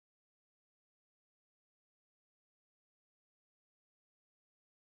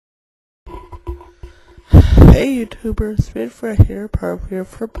Hey YouTubers, Redford here, part of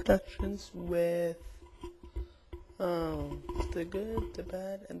Redford Productions with the good, the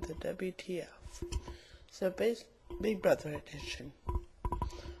bad, and the WTF. So Big Brother edition.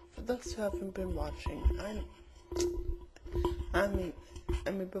 For those who haven't been watching, I mean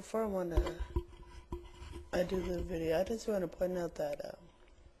before I do the video, I just want to point out that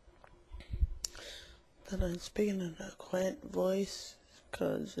I'm speaking in a quiet voice.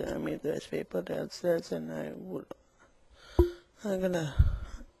 Cause there's people downstairs, and I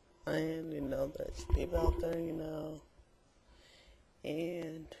there's people out there,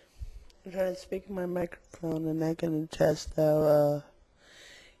 and I'm trying to speak in my microphone, and I can attest how,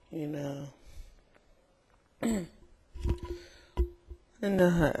 I'm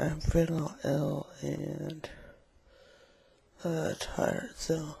feeling all ill and tired,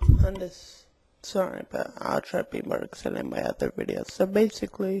 so I'm just sorry, but I'll try to be more excited in my other videos. So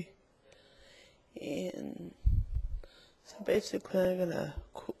basically, I'm gonna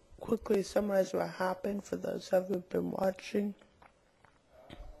quickly summarize what happened for those who haven't been watching.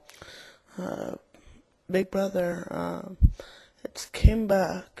 Big Brother, it's came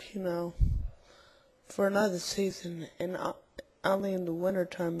back, for another season, and only in the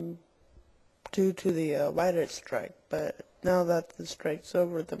wintertime due to the writer's strike. But now that the strike's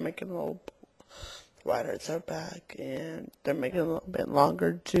over, they're making writers are back, and they're making it a little bit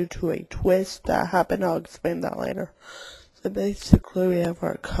longer due to a twist that happened. I'll explain that later. So basically, we have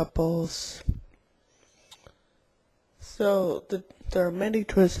our couples. So there are many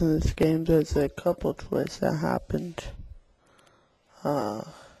twists in this game. There's a couple twists that happened,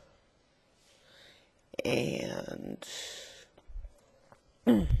 and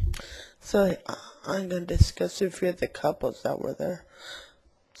so I'm gonna discuss a few of the couples that were there.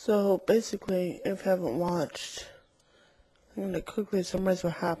 So basically, if you haven't watched, I'm going to quickly summarize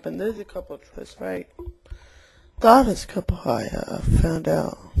what happened. There's a couple of twists, right? The honest couple I found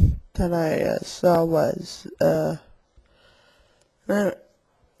out that I saw was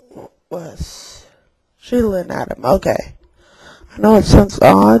Sheila and Adam. Okay. I know it sounds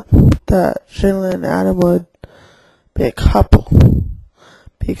odd that Sheila and Adam would be a couple.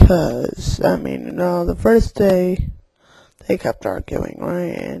 Because, the first day they kept arguing,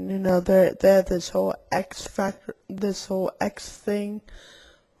 right? And they had this whole X thing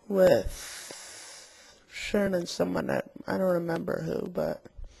with Sharon and someone that I don't remember who, but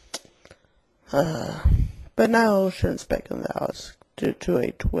now Sharon's back in the house due to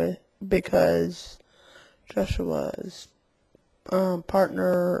a twist because Joshua's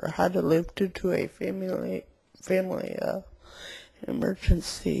partner had to leave due to a family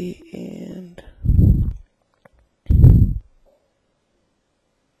emergency, and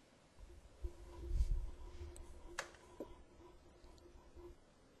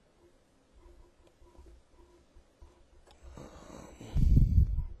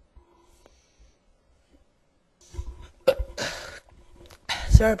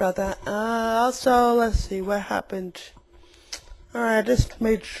sorry about that. Also, let's see what happened. Alright, I just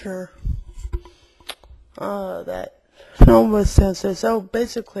made sure that no one was censored. So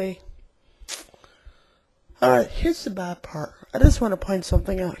basically, alright, here's the bad part. I just want to point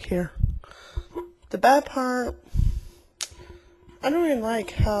something out here. The bad part, I don't really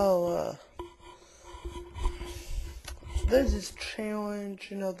like how there's this challenge,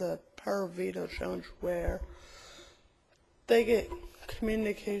 the power veto challenge, where they get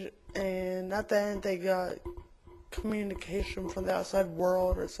communication, and at the end they got communication from the outside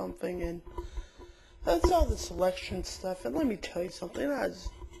world or something, and that's all the selection stuff. And let me tell you something, I was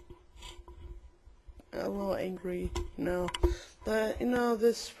a little angry, that,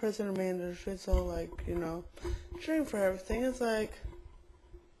 this President Manders is all like, cheering for everything. It's like,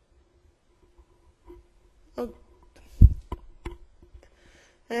 oh,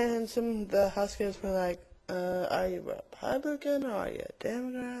 and some of the house guys were like, are you Republican, or are you a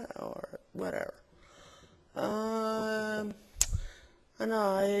Democrat, or whatever? I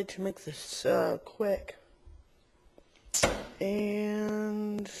know I hate to make this quick.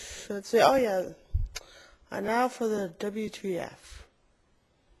 And let's see. Oh yeah. And now for the WTF,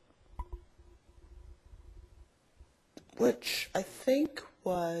 which I think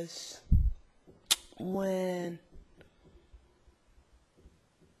was when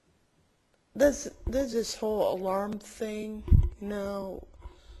there's this whole alarm thing,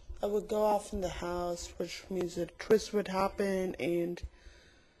 I would go off in the house, which means a twist would happen, and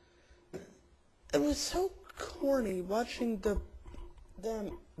it was so corny watching the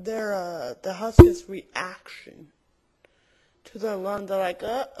house's reaction to the alarm. They're like,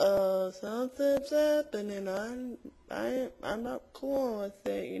 something's happening. I'm not cool with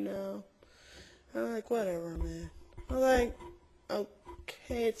it, I'm like, whatever, man. I'm like,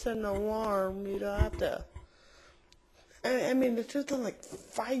 okay, it's an alarm. You don't have to. I mean, it took them like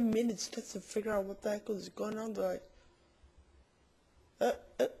 5 minutes just to figure out what the heck was going on. They're like,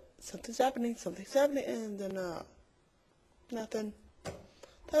 something's happening, and then, nothing.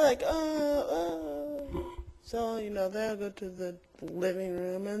 They're like, So, they'll go to the living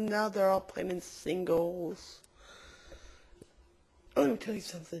room, and now they're all playing in singles. Let me tell you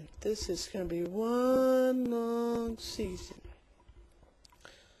something. This is going to be one long season.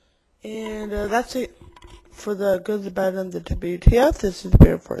 And that's it for the good, the bad, and the WTF. This is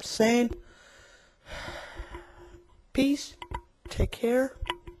Bear for saying peace, take care,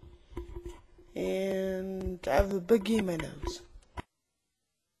 and I have a boogie in my nose.